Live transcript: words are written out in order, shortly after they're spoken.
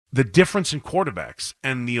the difference in quarterbacks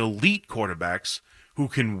and the elite quarterbacks who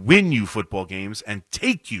can win you football games and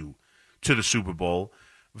take you to the Super Bowl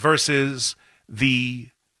versus the,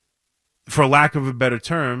 for lack of a better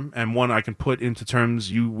term, and one I can put into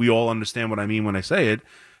terms we all understand what I mean when I say it,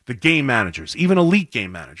 the game managers, even elite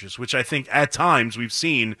game managers, which I think at times we've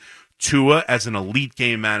seen Tua as an elite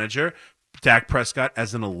game manager, Dak Prescott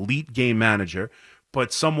as an elite game manager,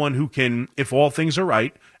 but someone who can, if all things are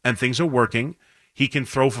right and things are working, he can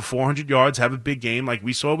throw for 400 yards, have a big game like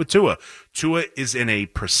we saw with Tua. Tua is in a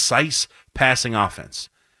precise passing offense.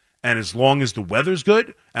 And as long as the weather's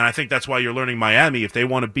good, and I think that's why you're learning Miami, if they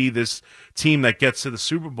want to be this team that gets to the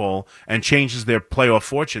Super Bowl and changes their playoff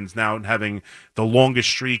fortunes, now having the longest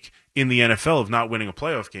streak in the NFL of not winning a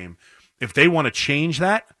playoff game, if they want to change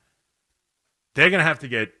that, they're going to have to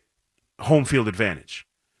get home field advantage.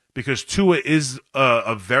 Because Tua is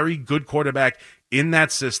a very good quarterback in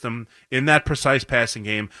that system, in that precise passing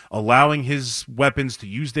game, allowing his weapons to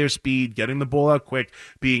use their speed, getting the ball out quick,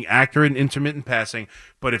 being accurate in intermittent passing.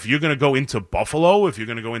 But if you're going to go into Buffalo, if you're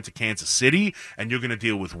going to go into Kansas City, and you're going to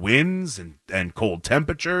deal with winds and cold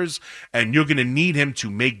temperatures, and you're going to need him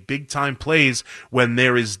to make big-time plays when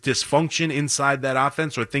there is dysfunction inside that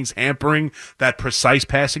offense or things hampering that precise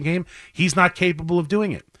passing game, he's not capable of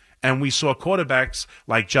doing it. And we saw quarterbacks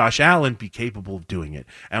like Josh Allen be capable of doing it.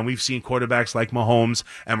 And we've seen quarterbacks like Mahomes,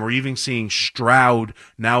 and we're even seeing Stroud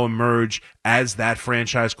now emerge as that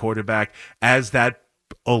franchise quarterback, as that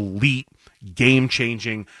elite,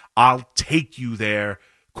 game-changing, I'll take you there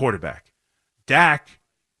quarterback. Dak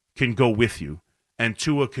can go with you, and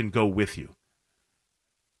Tua can go with you.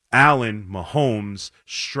 Allen, Mahomes,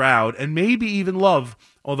 Stroud, and maybe even Love,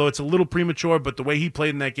 although it's a little premature, but the way he played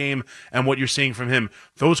in that game and what you're seeing from him,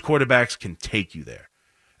 those quarterbacks can take you there.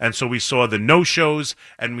 And so we saw the no-shows,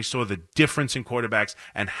 and we saw the difference in quarterbacks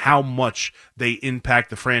and how much they impact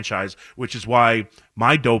the franchise, which is why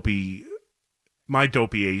my dopey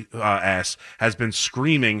ass has been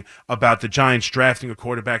screaming about the Giants drafting a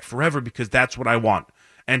quarterback forever, because that's what I want.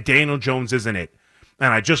 And Daniel Jones isn't it.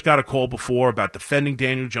 And I just got a call before about defending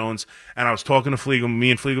Daniel Jones, and I was talking to Fliegelman. Me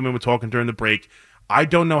and Fliegelman were talking during the break. I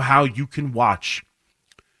don't know how you can watch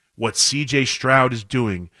what C.J. Stroud is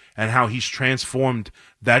doing and how he's transformed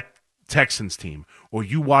that Texans team, or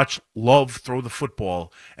you watch Love throw the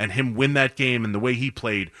football and him win that game and the way he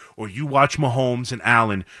played, or you watch Mahomes and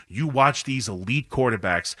Allen, you watch these elite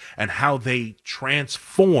quarterbacks and how they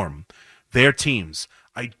transform their teams.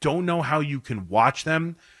 I don't know how you can watch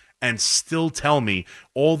them and still tell me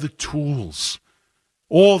all the tools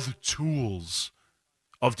of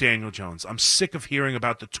Daniel Jones. I'm sick of hearing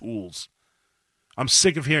about the tools. I'm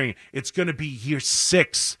sick of hearing it's going to be year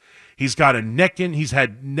 6. He's got he's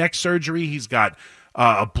had neck surgery. He's got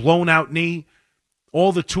a blown out knee.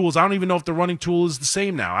 All the tools. I don't even know if the running tool is the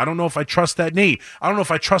same now. I don't know if I trust that knee. I don't know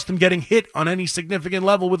if I trust him getting hit on any significant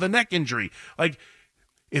level with a neck injury. Like,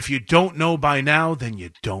 if you don't know by now, then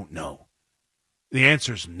you don't know. The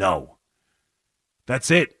answer is no.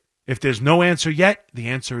 That's it. If there's no answer yet, the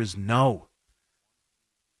answer is no.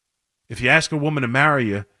 If you ask a woman to marry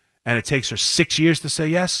you and it takes her 6 years to say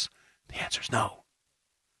yes, the answer is no.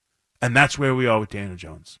 And that's where we are with Daniel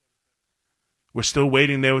Jones. We're still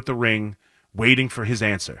waiting there with the ring, waiting for his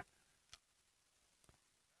answer.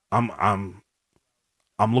 I'm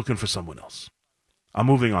looking for someone else. I'm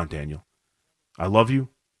moving on, Daniel. I love you.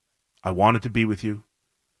 I wanted to be with you,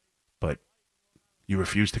 but you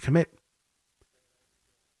refuse to commit.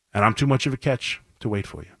 And I'm too much of a catch to wait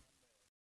for you.